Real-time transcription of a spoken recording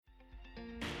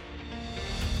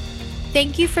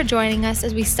Thank you for joining us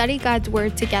as we study God's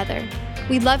Word together.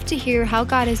 We'd love to hear how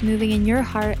God is moving in your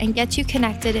heart and get you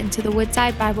connected into the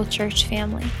Woodside Bible Church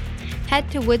family.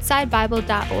 Head to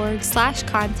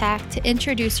woodsidebible.org/contact to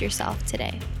introduce yourself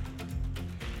today.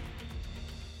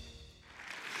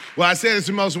 Well, I said it's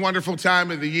the most wonderful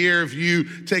time of the year. If you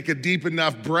take a deep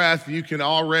enough breath, you can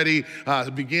already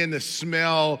begin to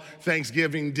smell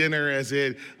Thanksgiving dinner as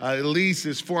it at least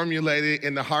is formulated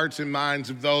in the hearts and minds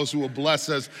of those who will bless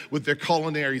us with their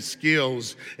culinary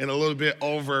skills in a little bit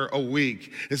over a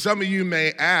week. And some of you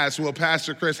may ask, well,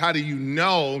 Pastor Chris, how do you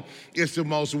know it's the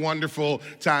most wonderful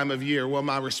time of year? Well,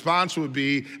 my response would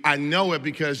be, I know it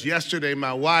because yesterday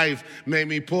my wife made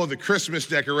me pull the Christmas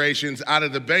decorations out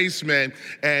of the basement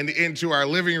and into our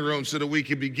living room so that we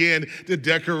can begin to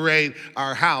decorate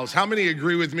our house. How many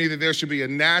agree with me that there should be a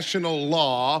national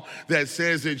law that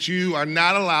says that you are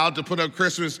not allowed to put up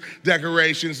Christmas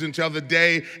decorations until the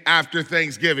day after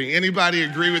Thanksgiving? Anybody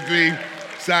agree with me?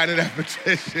 Signing that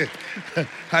petition.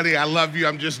 Honey, I love you.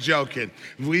 I'm just joking.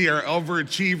 We are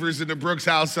overachievers in the Brooks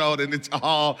household, and it's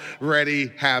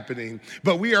already happening.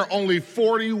 But we are only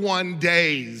 41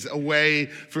 days away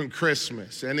from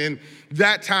Christmas. And in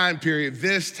that time period,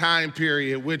 this time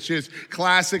period, which has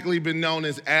classically been known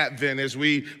as Advent, as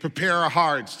we prepare our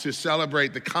hearts to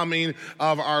celebrate the coming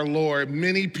of our Lord,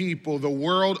 many people the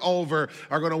world over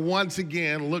are going to once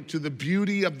again look to the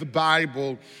beauty of the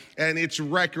Bible and its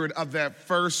record of that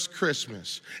first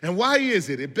Christmas. And why is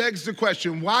it? It begs the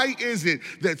question, why is it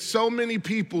that so many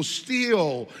people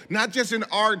still, not just in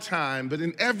our time, but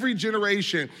in every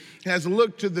generation, has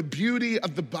looked to the beauty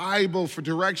of the Bible for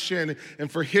direction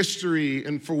and for history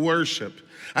and for worship?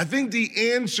 I think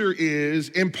the answer is,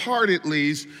 in part at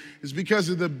least, is because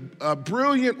of the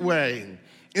brilliant way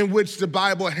in which the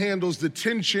Bible handles the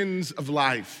tensions of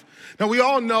life. Now, we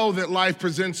all know that life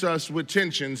presents us with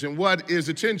tensions. And what is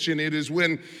a tension? It is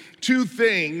when two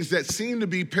things that seem to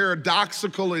be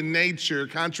paradoxical in nature,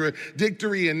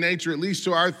 contradictory in nature, at least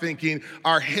to our thinking,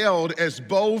 are held as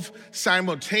both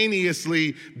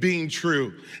simultaneously being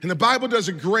true. And the Bible does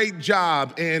a great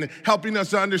job in helping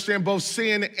us to understand both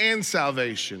sin and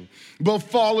salvation,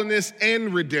 both fallenness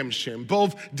and redemption,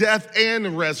 both death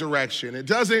and resurrection. It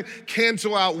doesn't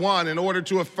cancel out one in order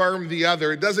to affirm the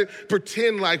other. It doesn't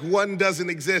pretend like one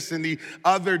doesn't exist and the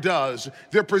other does.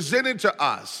 They're presented to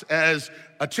us as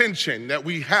a tension that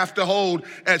we have to hold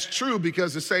as true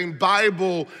because the same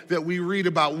Bible that we read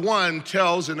about one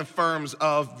tells and affirms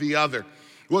of the other.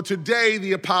 Well, today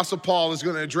the Apostle Paul is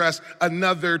going to address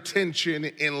another tension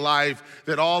in life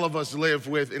that all of us live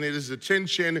with, and it is a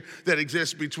tension that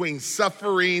exists between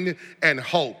suffering and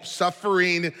hope.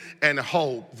 Suffering and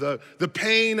hope. The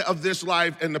pain of this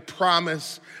life and the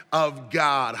promise of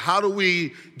God. How do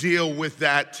we deal with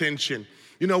that tension?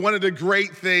 You know, one of the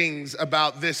great things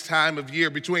about this time of year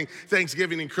between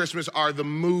Thanksgiving and Christmas are the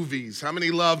movies. How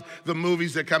many love the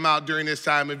movies that come out during this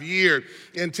time of year?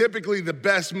 And typically the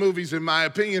best movies, in my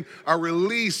opinion, are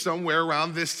released somewhere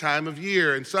around this time of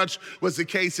year. And such was the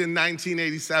case in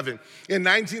 1987. In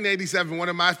 1987, one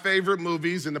of my favorite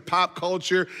movies in the pop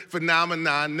culture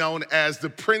phenomenon known as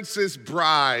The Princess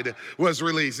Bride was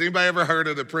released. Anybody ever heard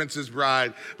of The Princess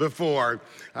Bride before?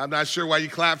 I'm not sure why you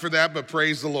clap for that, but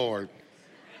praise the Lord.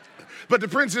 But The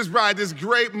Princess Bride, this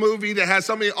great movie that has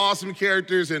so many awesome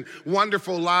characters and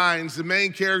wonderful lines, the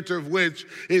main character of which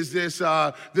is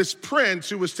this prince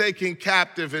who was taken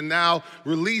captive and now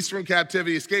released from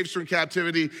captivity, escapes from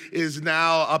captivity, is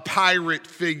now a pirate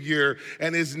figure,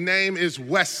 and his name is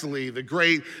Westley, the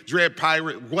great dread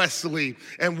pirate Westley.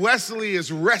 And Westley is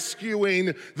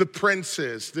rescuing the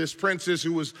princess, this princess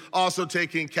who was also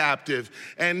taken captive.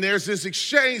 And there's this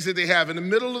exchange that they have in the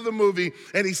middle of the movie,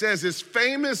 and he says this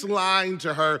famous line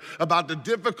to her about the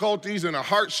difficulties and the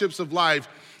hardships of life.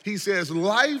 He says,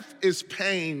 "Life is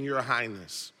pain, Your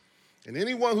Highness, and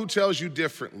anyone who tells you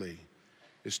differently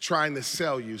is trying to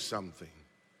sell you something."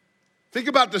 Think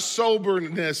about the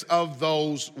soberness of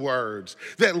those words,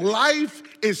 that life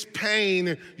is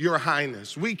pain, Your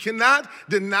Highness. We cannot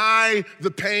deny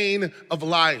the pain of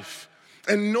life,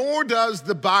 and nor does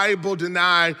the Bible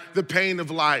deny the pain of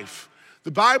life. The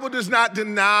Bible does not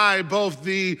deny both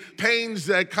the pains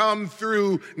that come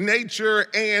through nature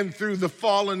and through the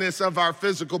fallenness of our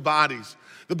physical bodies.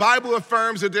 The Bible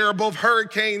affirms that there are both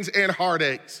hurricanes and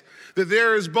heartaches, that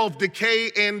there is both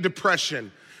decay and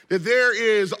depression, that there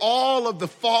is all of the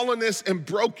fallenness and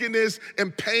brokenness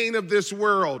and pain of this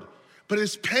world. But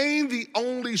is pain the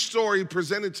only story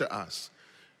presented to us?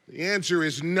 The answer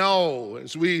is no.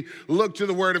 As we look to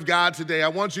the Word of God today, I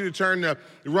want you to turn to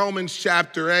Romans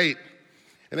chapter 8.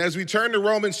 And as we turn to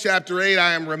Romans chapter 8,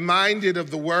 I am reminded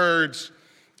of the words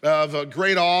of a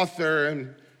great author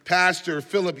and Pastor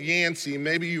Philip Yancey.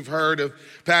 Maybe you've heard of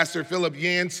Pastor Philip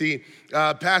Yancey.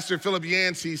 Pastor Philip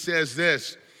Yancey says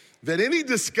this, that any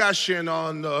discussion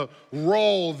on the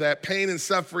role that pain and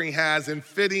suffering has in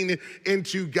fitting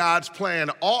into God's plan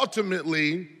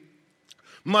ultimately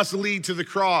must lead to the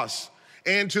cross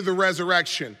and to the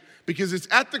resurrection, because it's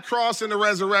at the cross and the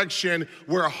resurrection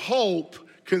where hope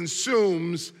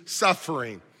consumes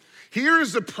suffering.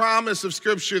 Here's the promise of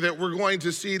Scripture that we're going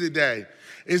to see today,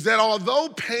 is that although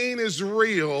pain is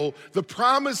real, the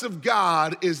promise of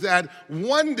God is that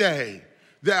one day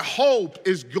that hope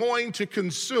is going to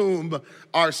consume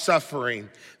our suffering,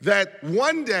 that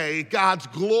one day God's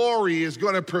glory is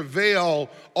going to prevail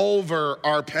over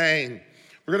our pain.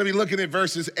 We're going to be looking at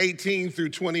verses 18 through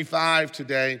 25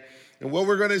 today, and what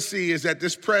we're going to see is that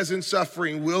this present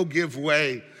suffering will give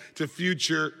way to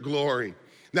future glory.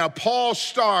 Now, Paul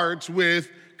starts with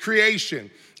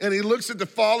creation, and he looks at the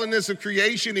fallenness of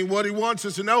creation, and what he wants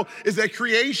us to know is that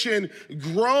creation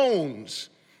groans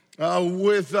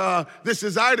with this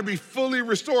desire to be fully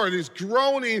restored. It's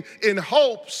groaning in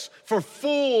hopes for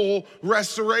full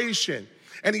restoration.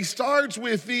 And he starts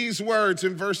with these words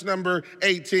in verse number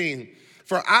 18.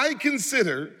 For I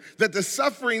consider that the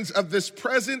sufferings of this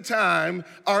present time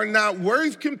are not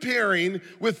worth comparing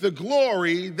with the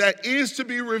glory that is to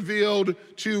be revealed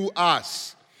to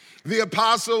us. The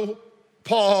Apostle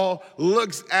Paul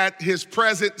looks at his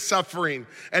present suffering,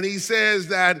 and he says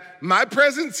that my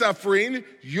present suffering,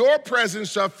 your present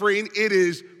suffering, it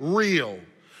is real.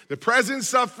 The present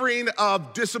suffering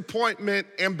of disappointment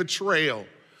and betrayal,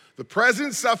 the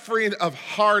present suffering of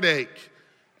heartache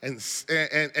and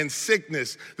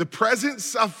sickness, the present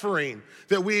suffering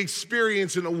that we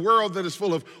experience in a world that is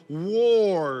full of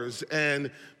wars and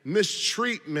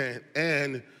mistreatment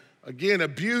and, again,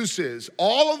 abuses.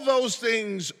 All of those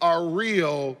things are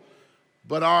real,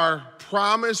 but our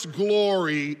promised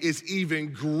glory is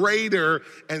even greater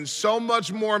and so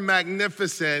much more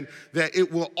magnificent that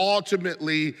it will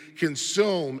ultimately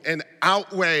consume and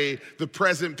outweigh the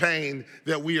present pain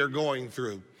that we are going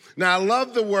through. Now, I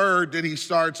love the word that he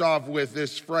starts off with,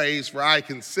 this phrase, for I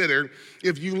consider.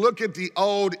 If you look at the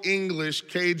Old English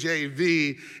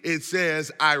KJV, it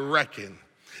says, I reckon.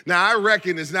 Now, I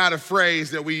reckon is not a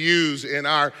phrase that we use in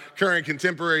our current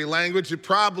contemporary language. It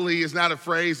probably is not a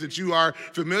phrase that you are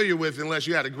familiar with unless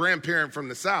you had a grandparent from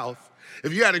the South.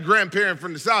 If you had a grandparent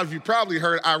from the South, you probably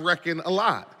heard I reckon a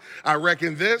lot. I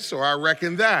reckon this or I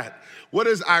reckon that. What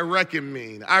does I reckon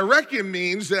mean? I reckon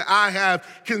means that I have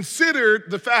considered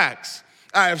the facts.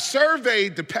 I have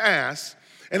surveyed the past,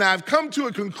 and I've come to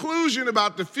a conclusion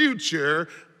about the future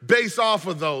based off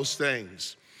of those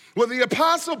things. Well, the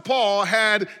Apostle Paul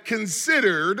had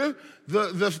considered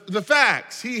the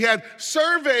facts. He had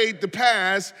surveyed the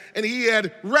past, and he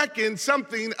had reckoned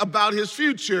something about his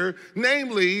future,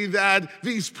 namely that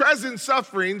these present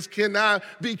sufferings cannot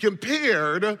be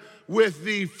compared with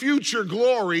the future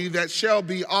glory that shall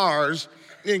be ours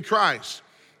in Christ.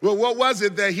 Well, what was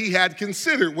it that he had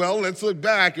considered? Well, let's look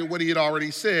back at what he had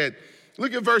already said.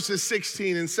 Look at verses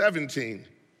 16 and 17.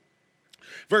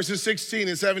 Verses 16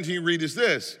 and 17 read as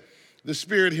this: the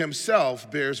Spirit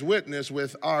himself bears witness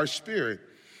with our spirit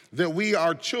that we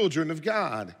are children of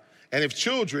God. And if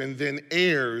children, then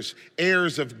heirs,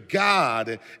 heirs of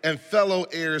God, and fellow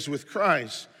heirs with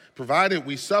Christ, provided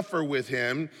we suffer with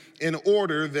him in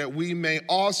order that we may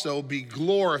also be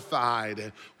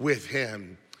glorified with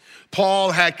him.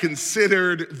 Paul had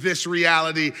considered this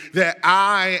reality that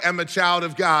I am a child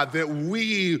of God, that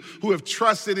we who have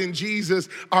trusted in Jesus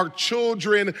are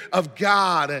children of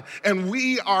God, and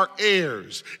we are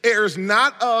heirs, heirs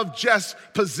not of just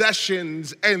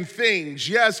possessions and things.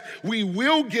 Yes, we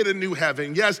will get a new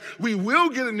heaven. Yes, we will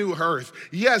get a new earth.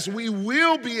 Yes, we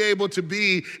will be able to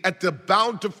be at the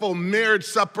bountiful marriage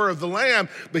supper of the Lamb,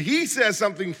 but he says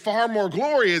something far more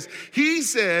glorious. He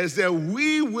says that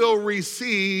we will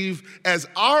receive as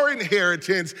our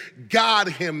inheritance God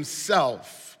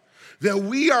himself, that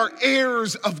we are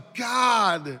heirs of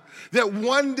God, that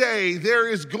one day there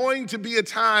is going to be a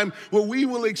time where we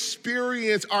will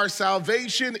experience our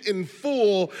salvation in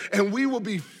full and we will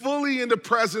be fully in the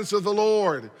presence of the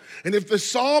Lord. And if the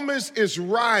psalmist is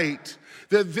right,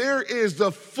 that there is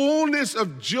the fullness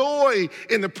of joy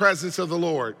in the presence of the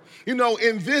Lord. You know,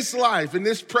 in this life, in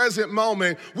this present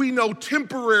moment, we know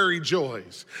temporary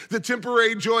joys. The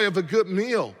temporary joy of a good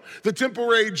meal, the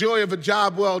temporary joy of a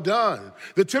job well done,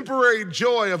 the temporary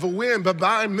joy of a win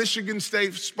by Michigan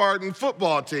State Spartan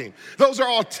football team. Those are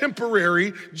all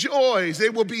temporary joys. They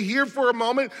will be here for a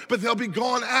moment, but they'll be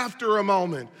gone after a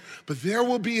moment. But there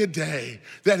will be a day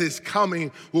that is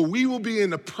coming where we will be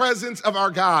in the presence of our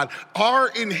God, our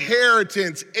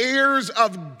inheritance, heirs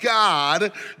of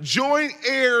God, joint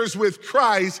heirs with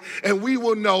Christ, and we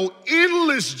will know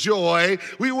endless joy.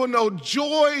 We will know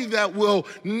joy that will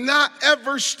not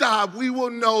ever stop. We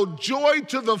will know joy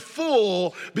to the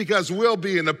full because we'll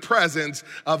be in the presence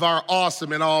of our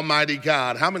awesome and almighty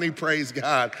God. How many praise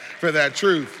God for that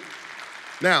truth?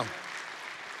 Now,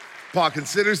 Paul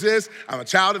considers this. I'm a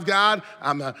child of God.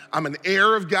 I'm an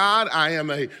heir of God. I am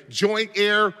a joint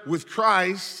heir with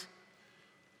Christ.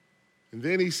 And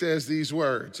then he says these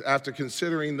words. After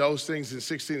considering those things in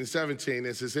 16 and 17,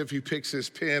 it's as if he picks his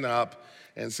pen up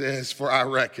and says, for I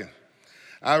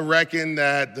reckon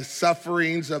that the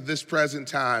sufferings of this present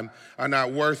time are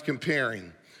not worth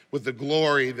comparing with the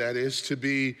glory that is to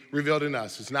be revealed in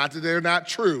us. It's not that they're not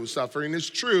true. Suffering is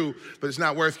true, but it's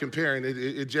not worth comparing.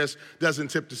 It just doesn't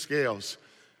tip the scales.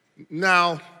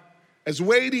 Now, as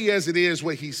weighty as it is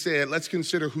what he said, let's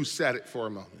consider who said it for a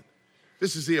moment.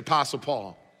 This is the Apostle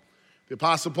Paul. The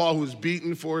Apostle Paul who was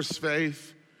beaten for his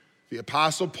faith. The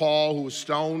Apostle Paul who was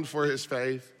stoned for his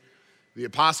faith. The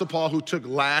Apostle Paul who took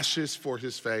lashes for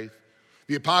his faith.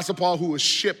 The Apostle Paul who was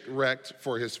shipwrecked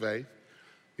for his faith.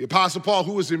 The Apostle Paul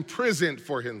who was imprisoned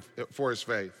for his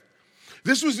faith.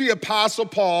 This was the Apostle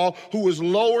Paul who was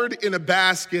lowered in a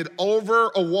basket over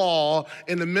a wall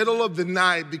in the middle of the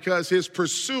night because his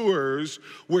pursuers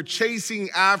were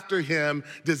chasing after him,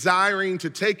 desiring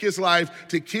to take his life,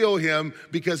 to kill him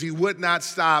because he would not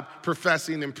stop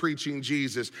professing and preaching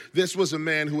Jesus. This was a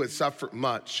man who had suffered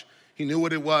much. He knew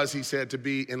what it was, he said, to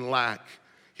be in lack.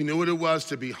 He knew what it was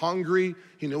to be hungry.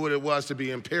 He knew what it was to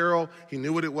be in peril. He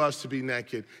knew what it was to be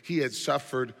naked. He had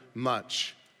suffered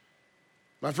much.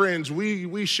 My friends,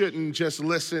 we shouldn't just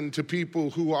listen to people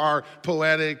who are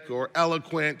poetic or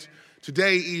eloquent.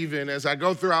 Today even, as I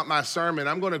go throughout my sermon,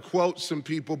 I'm going to quote some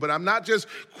people, but I'm not just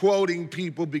quoting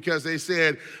people because they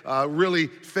said really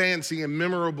fancy and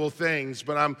memorable things,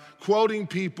 but I'm quoting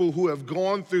people who have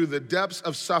gone through the depths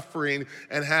of suffering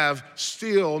and have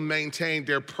still maintained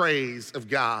their praise of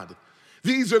God.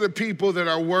 These are the people that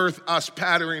are worth us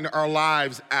patterning our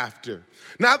lives after.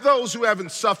 Not those who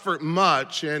haven't suffered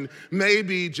much and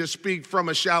maybe just speak from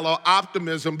a shallow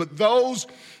optimism, but those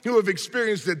who have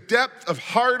experienced the depth of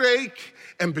heartache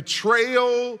and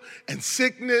betrayal and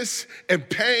sickness and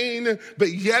pain,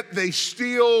 but yet they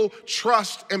still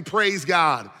trust and praise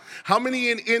God. How many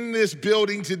in this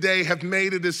building today have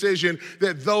made a decision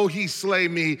that though he slay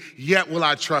me, yet will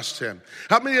I trust him?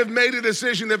 How many have made a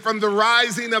decision that from the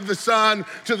rising of the sun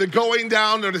to the going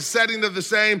down or the setting of the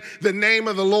same, the name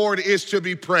of the Lord is to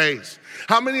be praised?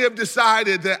 How many have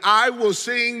decided that I will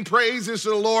sing praises to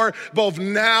the Lord both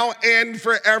now and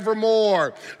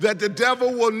forevermore? That the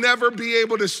devil will never be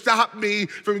able to stop me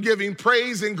from giving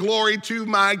praise and glory to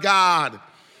my God.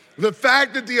 The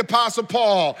fact that the Apostle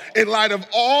Paul, in light of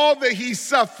all that he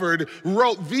suffered,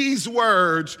 wrote these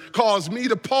words caused me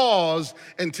to pause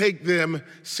and take them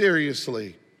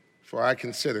seriously. For I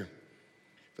consider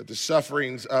that the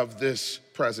sufferings of this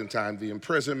present time, the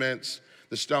imprisonments,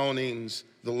 the stonings,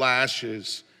 the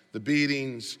lashes, the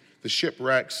beatings, the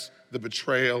shipwrecks, the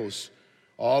betrayals,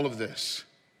 all of this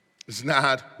is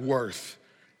not worth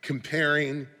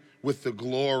comparing with the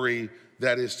glory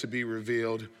that is to be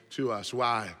revealed to us.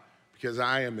 Why? Because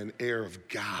I am an heir of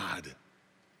God.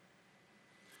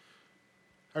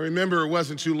 I remember it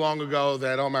wasn't too long ago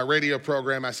that on my radio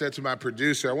program, I said to my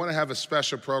producer, I want to have a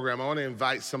special program. I want to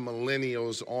invite some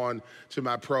millennials on to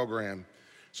my program.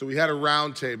 So we had a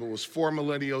round table. It was 4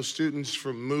 millennial students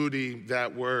from Moody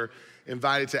that were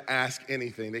invited to ask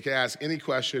anything. They could ask any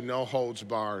question, no holds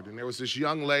barred. And there was this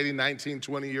young lady, 19,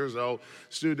 20 years old,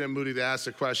 student at Moody that asked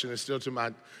a question that still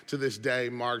to this day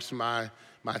marks my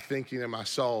thinking and my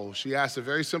soul. She asked a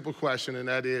very simple question, and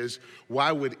that is,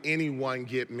 why would anyone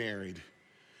get married?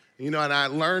 You know, and I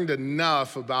learned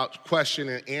enough about question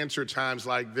and answer times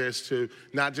like this to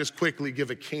not just quickly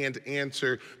give a canned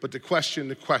answer, but to question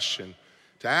the question.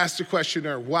 To ask the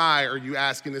questioner, why are you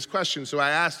asking this question? So I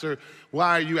asked her,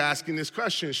 why are you asking this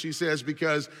question? She says,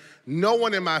 because no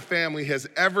one in my family has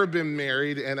ever been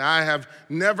married, and I have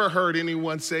never heard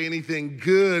anyone say anything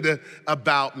good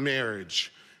about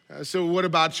marriage. So what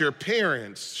about your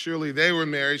parents? Surely they were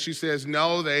married. She says,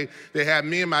 no, they had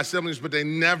me and my siblings, but they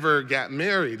never got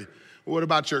married. What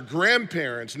about your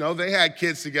grandparents? No, they had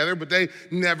kids together, but they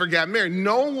never got married.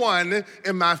 No one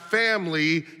in my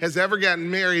family has ever gotten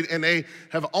married, and they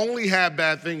have only had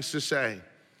bad things to say.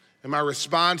 And my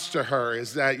response to her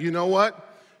is that, you know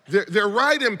what? They're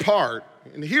right in part,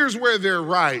 and here's where they're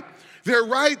right. They're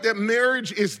right that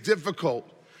marriage is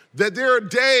difficult, that there are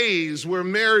days where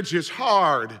marriage is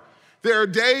hard. There are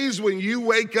days when you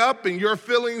wake up and your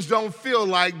feelings don't feel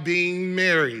like being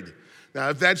married. Now,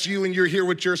 if that's you and you're here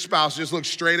with your spouse, just look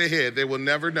straight ahead. They will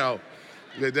never know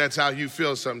that that's how you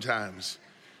feel sometimes.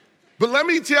 But let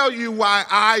me tell you why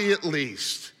I, at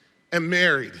least, am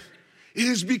married. It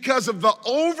is because of the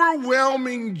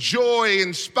overwhelming joy,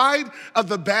 in spite of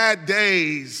the bad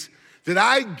days, that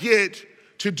I get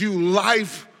to do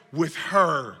life with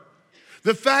her.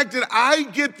 The fact that I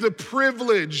get the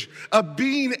privilege of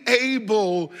being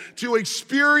able to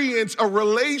experience a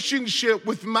relationship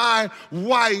with my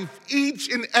wife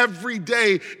each and every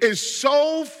day is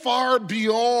so far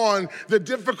beyond the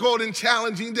difficult and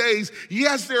challenging days.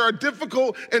 Yes, there are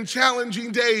difficult and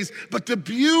challenging days, but the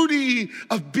beauty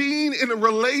of being in a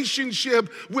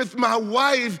relationship with my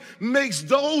wife makes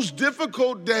those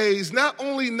difficult days not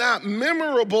only not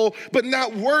memorable, but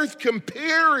not worth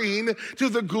comparing to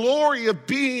the glory of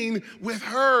being with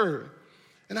her.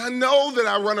 And I know that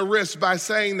I run a risk by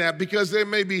saying that, because there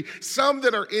may be some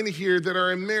that are in here that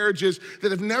are in marriages that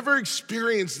have never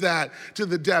experienced that to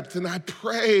the depth. And I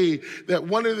pray that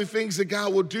one of the things that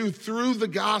God will do through the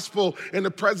gospel and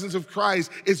the presence of Christ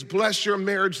is bless your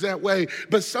marriage that way.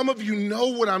 But some of you know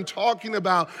what I'm talking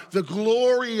about. The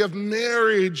glory of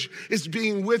marriage is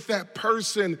being with that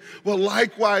person. Well,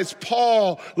 likewise,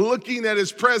 Paul, looking at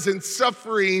his present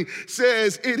suffering,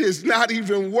 says it is not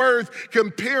even worth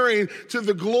comparing to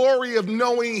the glory of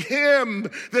knowing him,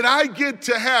 that I get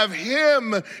to have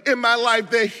him in my life,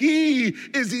 that he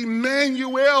is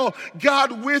Emmanuel,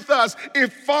 God with us.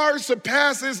 It far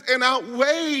surpasses and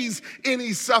outweighs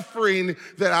any suffering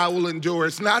that I will endure.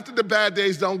 It's not that the bad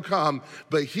days don't come,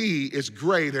 but he is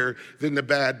greater than the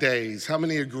bad days. How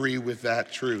many agree with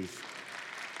that truth?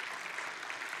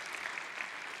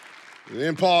 And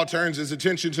then Paul turns his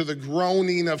attention to the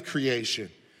groaning of creation.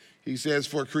 He says,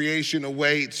 for creation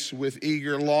awaits with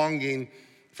eager longing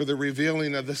for the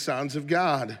revealing of the sons of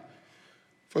God.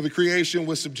 For the creation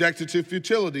was subjected to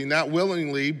futility, not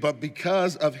willingly, but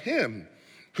because of him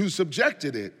who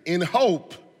subjected it, in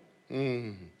hope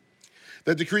that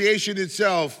the creation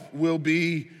itself will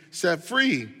be set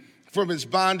free from its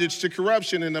bondage to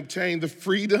corruption and obtain the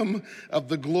freedom of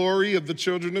the glory of the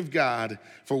children of God.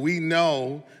 For we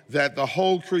know that the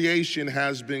whole creation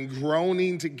has been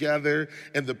groaning together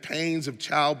in the pains of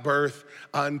childbirth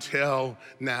until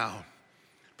now.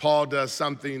 Paul does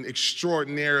something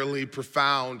extraordinarily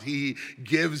profound. He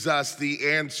gives us the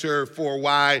answer for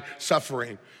why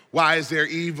suffering. Why is there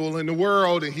evil in the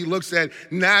world? And he looks at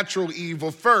natural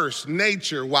evil first,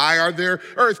 nature. Why are there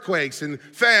earthquakes and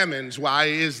famines? Why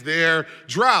is there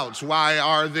droughts? Why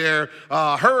are there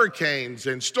hurricanes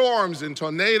and storms and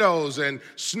tornadoes and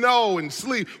snow and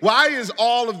sleet? Why is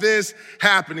all of this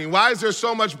happening? Why is there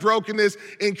so much brokenness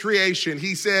in creation?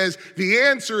 He says the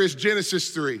answer is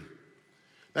Genesis 3.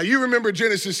 Now you remember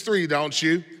Genesis 3, don't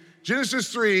you?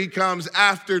 Genesis 3 comes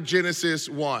after Genesis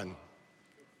 1.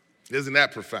 Isn't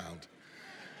that profound?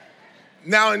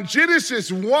 Now in Genesis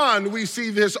 1, we see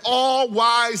this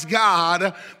all-wise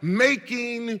God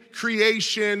making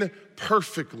creation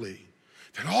perfectly.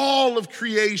 That all of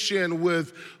creation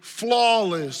was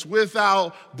flawless,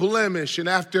 without blemish. And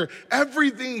after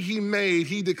everything he made,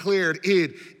 he declared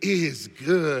it is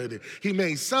good. He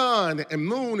made sun and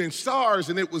moon and stars,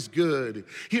 and it was good.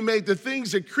 He made the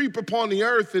things that creep upon the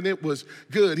earth, and it was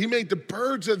good. He made the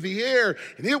birds of the air,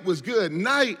 and it was good.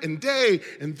 Night and day,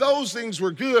 and those things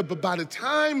were good. But by the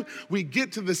time we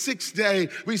get to the sixth day,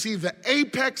 we see the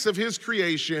apex of his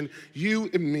creation, you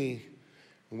and me.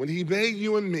 When he made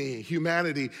you and me,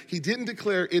 humanity, he didn't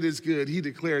declare it is good. He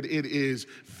declared it is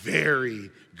very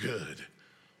good.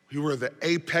 We were the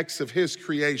apex of his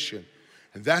creation.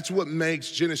 And that's what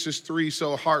makes Genesis 3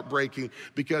 so heartbreaking,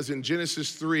 because in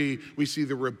Genesis 3, we see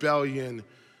the rebellion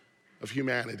of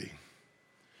humanity.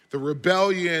 The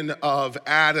rebellion of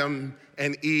Adam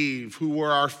and Eve, who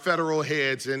were our federal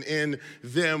heads, and in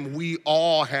them we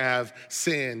all have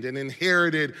sinned and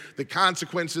inherited the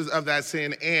consequences of that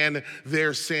sin and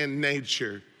their sin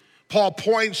nature. Paul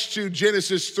points to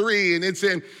Genesis 3, and it's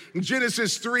in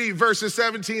Genesis 3, verses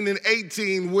 17 and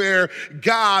 18, where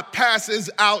God passes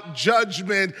out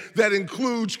judgment that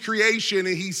includes creation.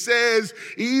 And he says,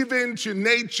 even to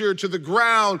nature, to the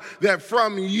ground, that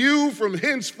from you, from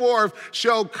henceforth,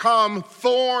 shall come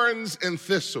thorns and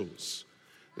thistles.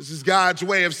 This is God's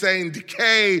way of saying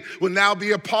decay will now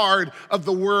be a part of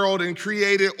the world and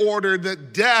created order,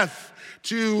 that death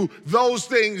to those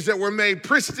things that were made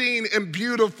pristine and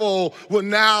beautiful will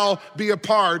now be a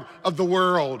part of the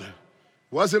world.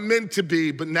 Wasn't meant to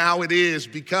be, but now it is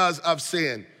because of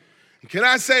sin. And can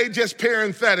I say, just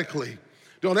parenthetically,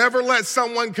 don't ever let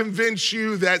someone convince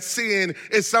you that sin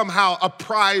is somehow a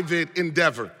private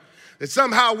endeavor. That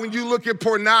somehow when you look at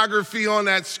pornography on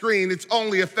that screen, it's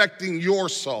only affecting your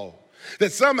soul.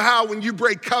 That somehow when you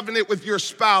break covenant with your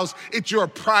spouse, it's your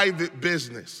private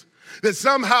business. That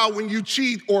somehow when you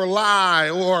cheat or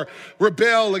lie or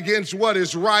rebel against what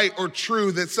is right or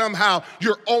true, that somehow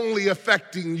you're only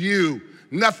affecting you.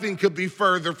 Nothing could be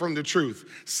further from the truth.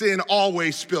 Sin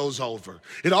always spills over.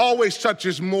 It always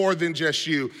touches more than just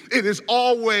you. It is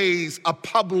always a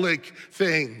public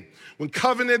thing. When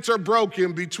covenants are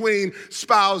broken between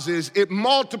spouses, it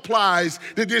multiplies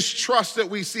the distrust that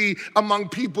we see among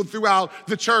people throughout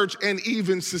the church and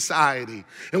even society.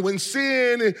 And when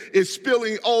sin is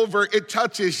spilling over, it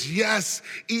touches, yes,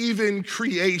 even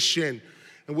creation.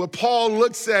 And what Paul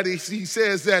looks at, he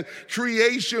says that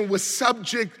creation was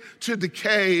subject to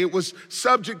decay. It was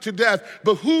subject to death.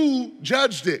 But who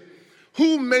judged it?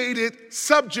 Who made it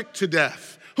subject to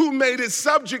death? Who made it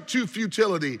subject to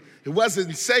futility? It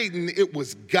wasn't Satan, it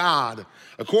was God.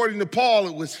 According to Paul,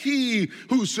 it was he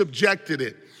who subjected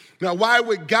it. Now, why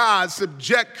would God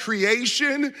subject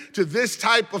creation to this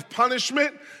type of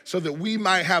punishment? So that we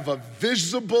might have a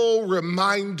visible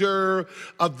reminder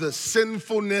of the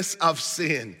sinfulness of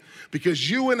sin. Because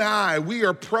you and I, we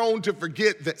are prone to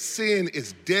forget that sin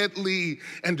is deadly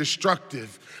and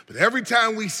destructive. But every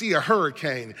time we see a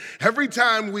hurricane, every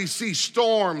time we see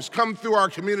storms come through our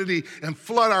community and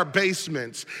flood our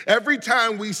basements, every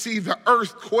time we see the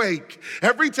earthquake,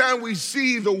 every time we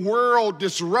see the world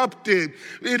disrupted,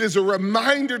 it is a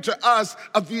reminder to us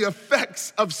of the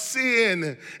effects of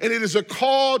sin. And it is a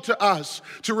call to us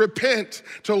to repent,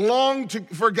 to long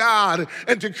for God,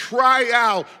 and to cry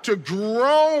out, to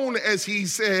groan, as he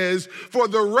says, for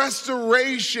the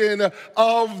restoration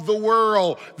of the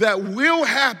world that will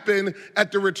happen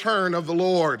at the return of the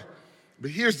Lord. But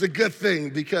here's the good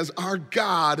thing, because our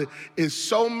God is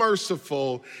so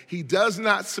merciful, he does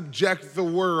not subject the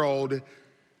world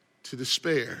to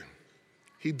despair.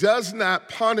 He does not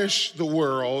punish the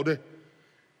world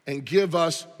and give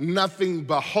us nothing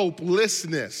but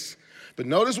hopelessness. But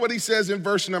notice what he says in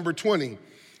verse number 20.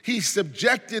 He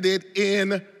subjected it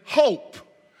in hope.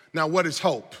 Now, what is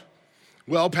hope?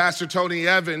 Well, Pastor Tony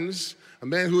Evans, a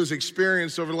man who has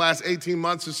experienced over the last 18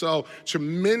 months or so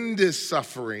tremendous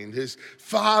suffering. His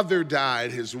father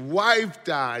died, his wife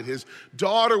died, his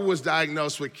daughter was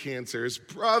diagnosed with cancer, his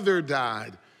brother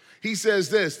died. He says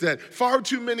this, that far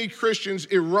too many Christians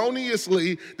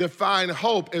erroneously define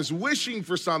hope as wishing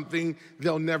for something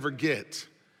they'll never get.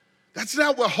 That's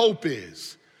not what hope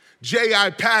is. J.I.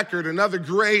 Packard, another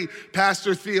great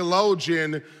pastor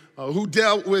theologian, who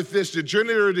dealt with this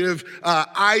degenerative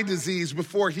eye disease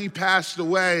before he passed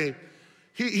away,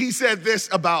 he said this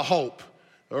about hope,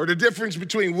 or the difference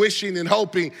between wishing and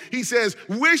hoping. He says,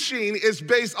 wishing is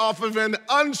based off of an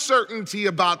uncertainty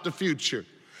about the future,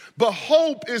 but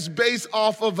hope is based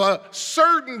off of a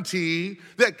certainty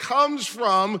that comes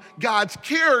from God's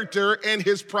character and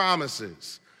his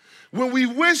promises. When we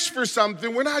wish for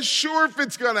something, we're not sure if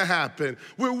it's gonna happen.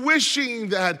 We're wishing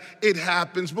that it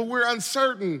happens, but we're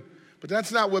uncertain. But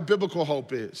that's not what biblical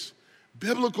hope is.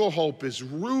 Biblical hope is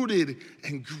rooted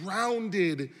and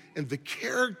grounded in the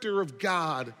character of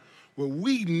God, where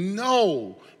we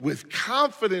know with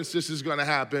confidence this is gonna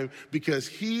happen because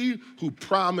he who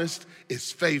promised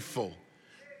is faithful.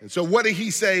 And so what did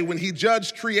he say when he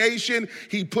judged creation?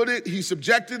 He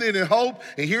subjected it in hope.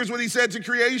 And here's what he said to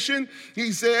creation.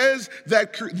 He says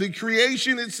that the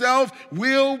creation itself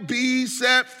will be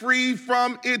set free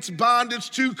from its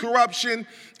bondage to corruption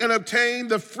and obtain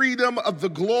the freedom of the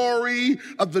glory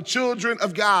of the children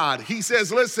of God. He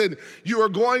says, listen, you are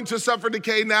going to suffer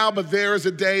decay now, but there is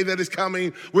a day that is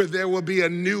coming where there will be a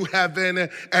new heaven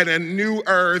and a new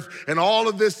earth, and all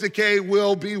of this decay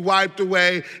will be wiped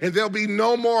away, and there'll be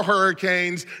no more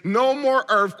hurricanes, no more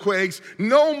earthquakes,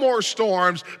 no more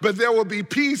storms, but there will be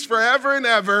peace forever and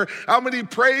ever. How many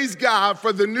praise God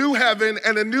for the new heaven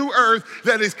and a new earth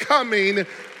that is coming,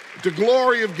 the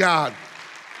glory of God,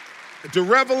 the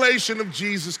revelation of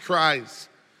Jesus Christ.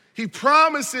 He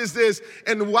promises this,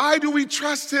 and why do we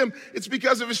trust him? It's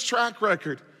because of his track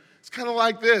record. It's kind of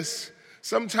like this.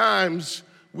 Sometimes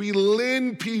we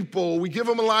lend people, we give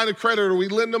them a line of credit or we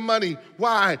lend them money.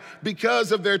 Why?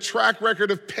 Because of their track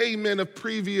record of payment of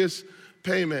previous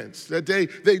payments, that they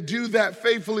do that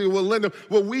faithfully. Will lend them.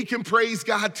 Well, we can praise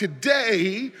God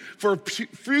today for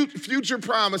future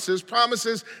promises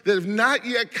that have not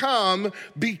yet come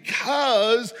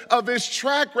because of his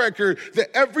track record,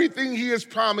 that everything he has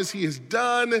promised, he has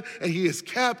done and he has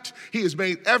kept. He has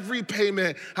made every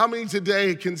payment. How many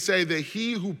today can say that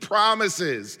he who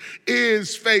promises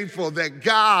is faithful, that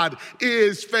God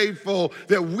is faithful,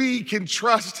 that we can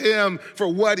trust him for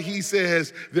what he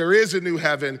says? There is a new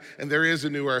heaven and there is a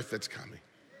new earth that's coming.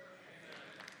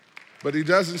 But he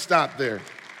doesn't stop there.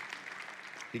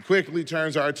 He quickly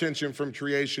turns our attention from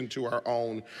creation to our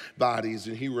own bodies,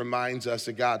 and he reminds us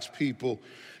that God's people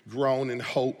groan in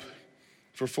hope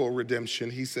for full redemption.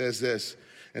 He says this,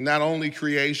 and not only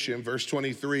creation, verse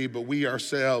 23, but we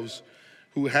ourselves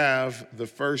who have the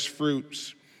first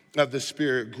fruits of the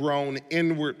Spirit groan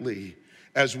inwardly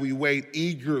as we wait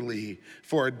eagerly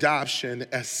for adoption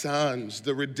as sons,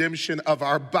 the redemption of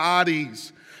our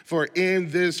bodies. For in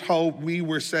this hope we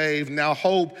were saved. Now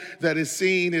hope that is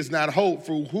seen is not hope,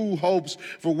 for who hopes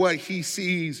for what he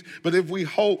sees? But if we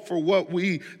hope for what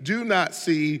we do not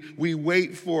see, we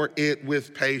wait for it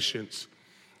with patience.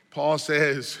 Paul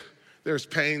says there's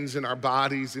pains in our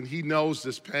bodies, and he knows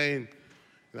this pain.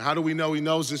 And how do we know he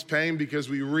knows this pain? Because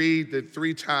we read that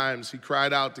 3 times he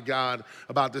cried out to God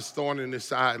about this thorn in his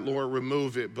side. Lord,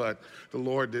 remove it. But the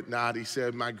Lord did not. He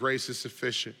said, my grace is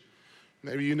sufficient.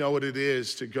 Maybe you know what it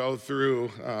is to go through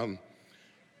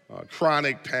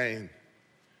chronic pain.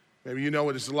 Maybe you know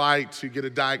what it's like to get a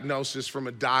diagnosis from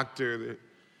a doctor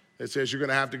that says you're going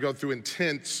to have to go through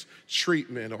intense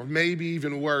treatment, or maybe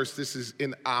even worse, this is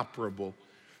inoperable.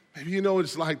 Maybe you know what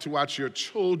it's like to watch your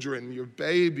children, your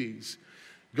babies,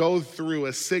 go through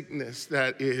a sickness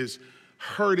that is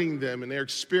hurting them and they're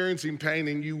experiencing pain,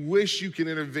 and you wish you can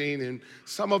intervene. And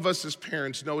some of us as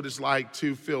parents know what it's like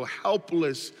to feel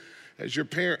helpless as your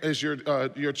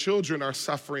children are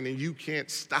suffering and you can't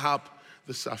stop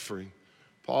the suffering.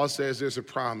 Paul says there's a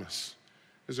promise.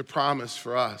 There's a promise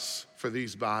for us, for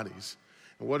these bodies.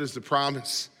 And what is the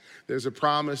promise? There's a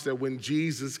promise that when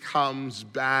Jesus comes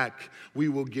back, we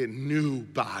will get new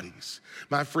bodies.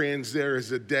 My friends, there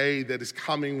is a day that is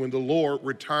coming when the Lord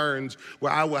returns,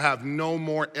 where I will have no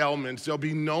more ailments. There'll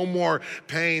be no more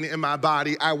pain in my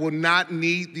body. I will not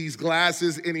need these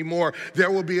glasses anymore.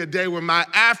 There will be a day where my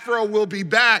afro will be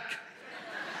back.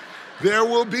 There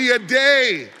will be a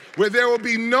day where there will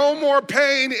be no more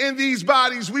pain in these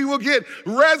bodies. We will get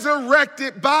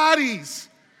resurrected bodies.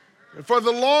 And for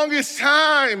the longest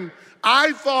time,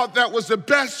 I thought that was the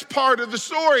best part of the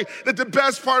story, that the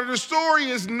best part of the story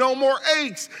is no more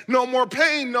aches, no more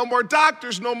pain, no more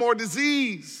doctors, no more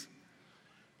disease.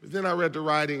 But then I read the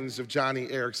writings of Johnny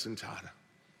Erickson Tada.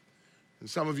 And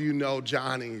some of you know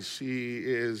Johnny. She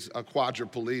is a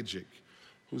quadriplegic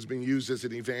who's been used as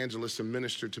an evangelist and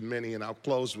minister to many, and I'll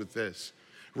close with this.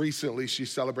 Recently, she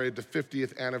celebrated the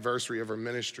 50th anniversary of her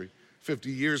ministry, 50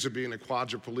 years of being a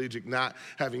quadriplegic, not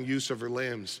having use of her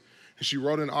limbs. And she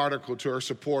wrote an article to her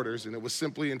supporters, and it was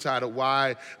simply entitled,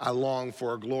 Why I Long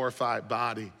for a Glorified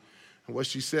Body. And what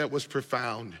she said was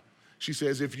profound. She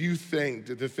says, if you think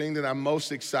that the thing that I'm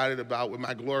most excited about with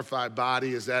my glorified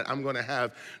body is that I'm gonna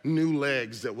have new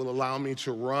legs that will allow me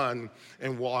to run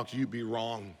and walk, you'd be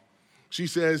wrong. She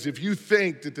says, if you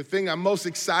think that the thing I'm most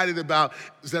excited about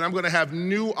is that I'm gonna have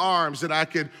new arms that I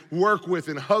could work with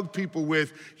and hug people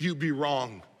with, you'd be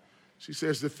wrong. She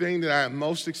says, the thing that I am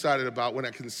most excited about when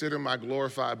I consider my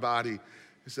glorified body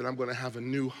is that I'm gonna have a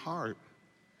new heart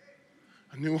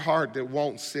that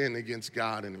won't sin against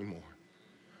God anymore,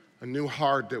 a new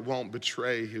heart that won't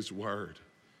betray his word,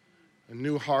 a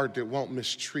new heart that won't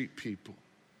mistreat people,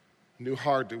 a new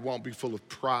heart that won't be full of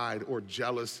pride or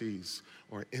jealousies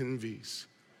or envies.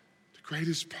 The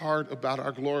greatest part about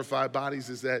our glorified bodies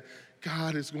is that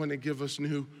God is going to give us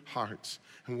new hearts.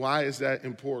 And why is that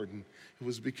important? It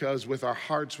was because with our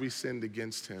hearts we sinned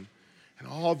against him. And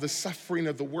all the suffering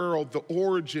of the world, the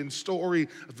origin story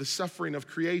of the suffering of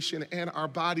creation and our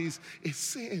bodies is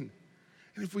sin.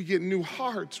 And if we get new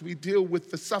hearts, we deal with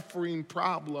the suffering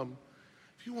problem.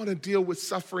 If you want to deal with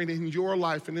suffering in your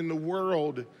life and in the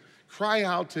world, cry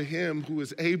out to him who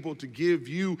is able to give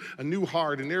you a new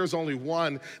heart. And there is only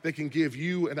one that can give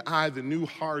you and I the new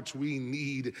hearts we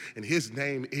need, and his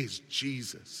name is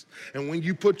Jesus. And when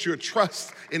you put your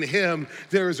trust in him,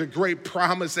 there is a great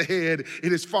promise ahead.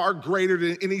 It is far greater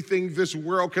than anything this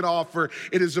world can offer.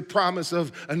 It is a promise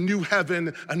of a new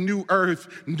heaven, a new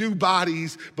earth, new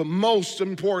bodies, but most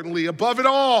importantly, above it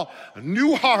all, a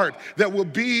new heart that will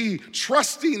be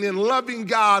trusting and loving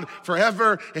God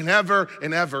forever and ever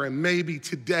and ever. And maybe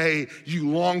today you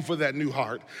long for that new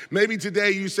heart. Maybe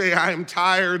today you say, I am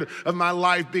tired of my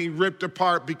life being ripped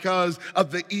apart because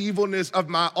of the evilness of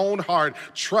my own heart.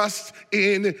 Trust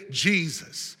in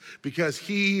Jesus, because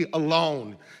he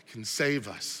alone can save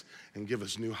us and give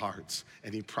us new hearts,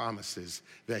 and he promises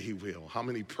that he will. How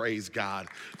many praise God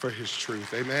for his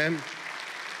truth? Amen.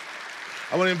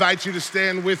 I want to invite you to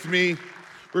stand with me.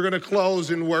 We're going to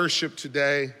close in worship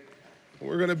today.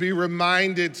 We're going to be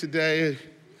reminded today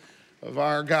of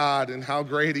our God and how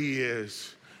great he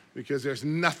is, because there's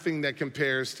nothing that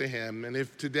compares to him. And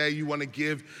if today you want to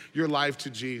give your life to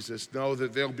Jesus, know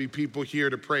that there'll be people here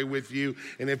to pray with you.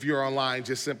 And if you're online,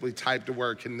 just simply type the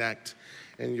word connect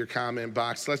in your comment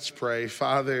box. Let's pray.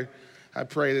 Father, I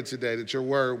pray that today that your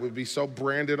word would be so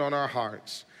branded on our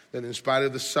hearts that in spite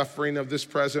of the suffering of this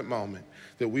present moment,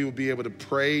 that we will be able to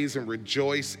praise and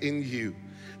rejoice in you,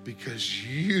 because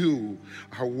you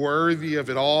are worthy of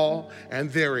it all,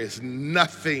 and there is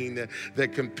nothing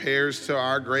that compares to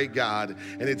our great God.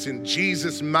 And it's in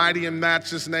Jesus' mighty and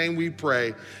matchless name we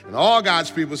pray. And all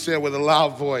God's people said with a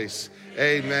loud voice,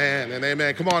 amen and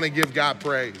amen. Come on and give God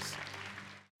praise.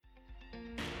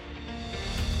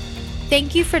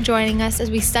 Thank you for joining us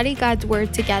as we study God's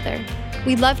Word together.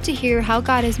 We'd love to hear how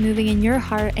God is moving in your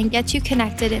heart and get you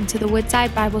connected into the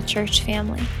Woodside Bible Church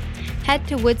family. Head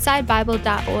to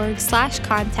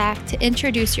woodsidebible.org/contact to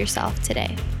introduce yourself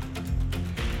today.